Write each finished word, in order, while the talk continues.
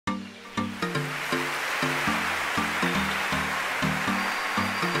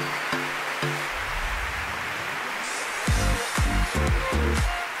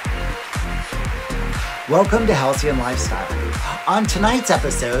Welcome to Halcyon Lifestyle. On tonight's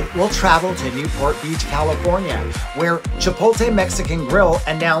episode, we'll travel to Newport Beach, California, where Chipotle Mexican Grill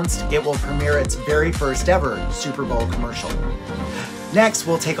announced it will premiere its very first ever Super Bowl commercial. Next,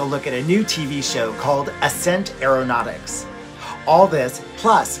 we'll take a look at a new TV show called Ascent Aeronautics. All this,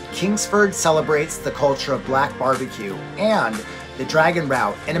 plus Kingsford celebrates the culture of black barbecue, and the Dragon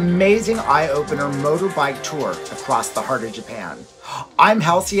Route, an amazing eye-opener motorbike tour across the heart of Japan. I'm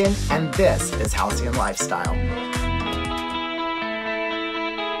Halcyon, and this is Halcyon Lifestyle.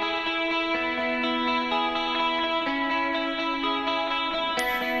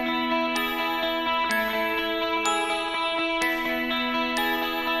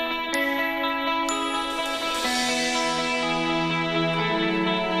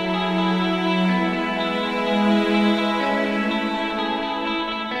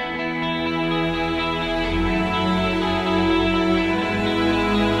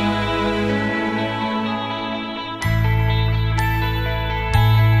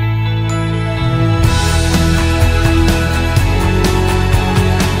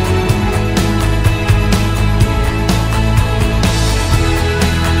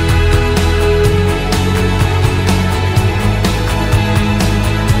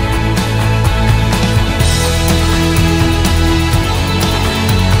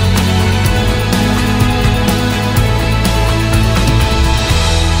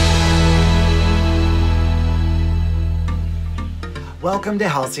 Welcome to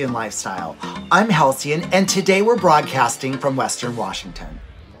Halcyon Lifestyle. I'm Halcyon, and today we're broadcasting from Western Washington.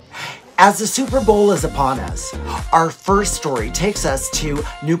 As the Super Bowl is upon us, our first story takes us to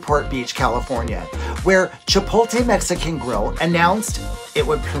Newport Beach, California, where Chipotle Mexican Grill announced it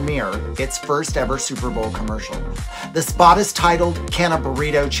would premiere its first ever Super Bowl commercial. The spot is titled, "Can a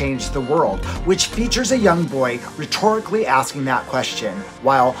Burrito Change the World?", which features a young boy rhetorically asking that question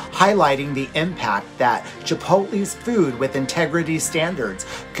while highlighting the impact that Chipotle's food with integrity standards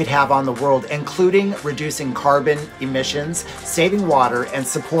could have on the world, including reducing carbon emissions, saving water, and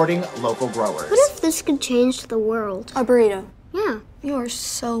supporting local growers. What if this could change the world? A burrito. Yeah. You are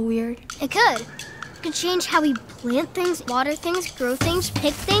so weird. It could. It could change how we plant things, water things, grow things,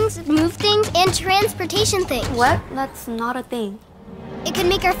 pick things, move things, and transportation things. What? That's not a thing. It could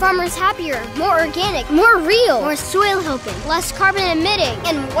make our farmers happier, more organic, more real, more soil helping, less carbon emitting,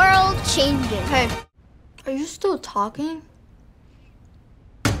 and world changing. Hey, are you still talking?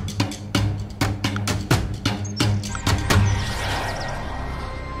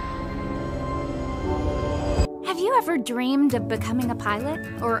 Have you ever dreamed of becoming a pilot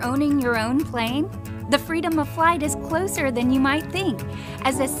or owning your own plane? The freedom of flight is closer than you might think,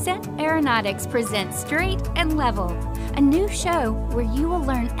 as Ascent Aeronautics presents Straight and Level, a new show where you will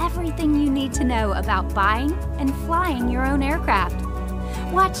learn everything you need to know about buying and flying your own aircraft.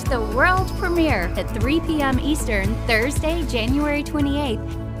 Watch the world premiere at 3 p.m. Eastern, Thursday, January 28th,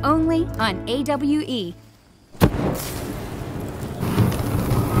 only on AWE.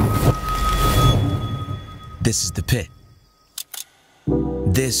 This is the pit.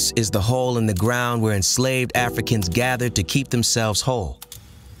 This is the hole in the ground where enslaved Africans gathered to keep themselves whole,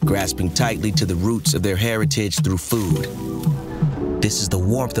 grasping tightly to the roots of their heritage through food. This is the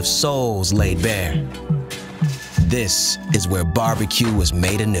warmth of souls laid bare. This is where barbecue was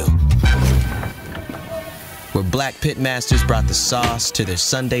made anew. Where black pitmasters brought the sauce to their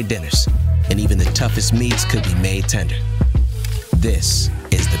Sunday dinners, and even the toughest meats could be made tender. This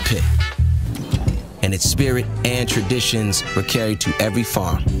is the pit. And its spirit and traditions were carried to every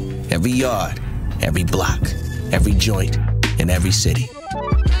farm, every yard, every block, every joint, and every city.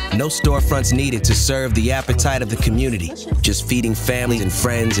 No storefronts needed to serve the appetite of the community, just feeding families and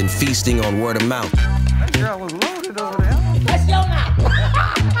friends and feasting on word of mouth. That girl was loaded over there. That's your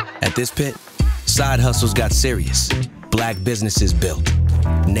mouth. At this pit, side hustles got serious, black businesses built,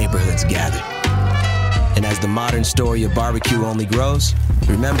 neighborhoods gathered. And as the modern story of barbecue only grows,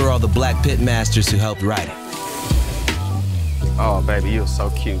 remember all the black pitmasters who helped write it. Oh, baby, you're so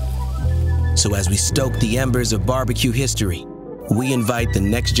cute. So as we stoke the embers of barbecue history, we invite the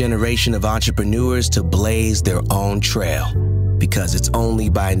next generation of entrepreneurs to blaze their own trail. Because it's only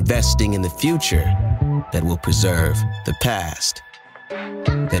by investing in the future that we'll preserve the past,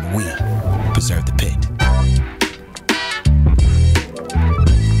 that we preserve the pit.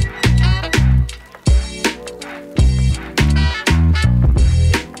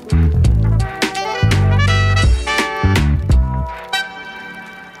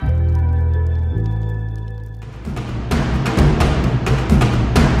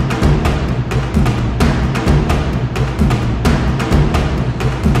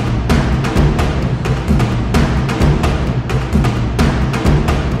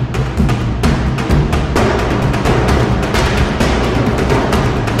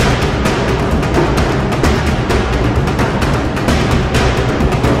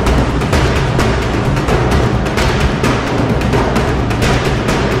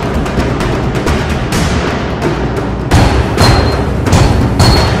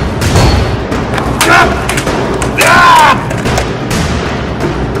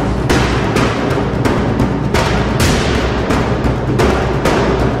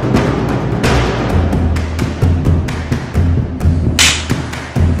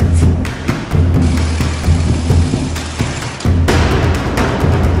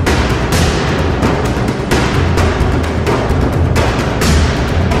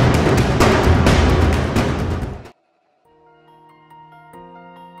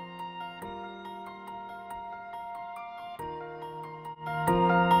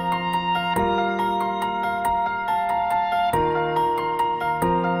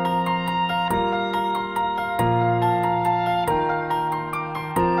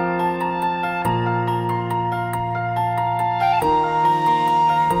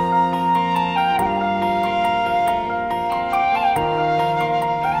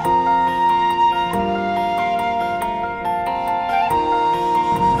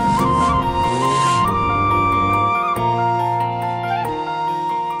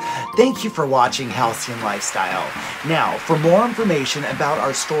 Thank you for watching Halcyon Lifestyle. Now, for more information about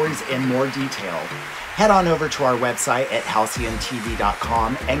our stories in more detail, head on over to our website at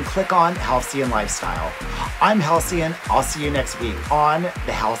halcyontv.com and click on Halcyon Lifestyle. I'm Halcyon. I'll see you next week on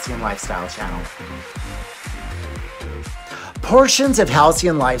the Halcyon Lifestyle channel. Portions of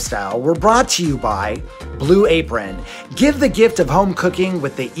Halcyon Lifestyle were brought to you by Blue Apron. Give the gift of home cooking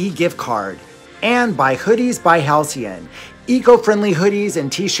with the e-gift card. And by Hoodies by Halcyon. Eco-friendly hoodies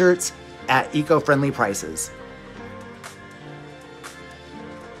and t-shirts at eco-friendly prices.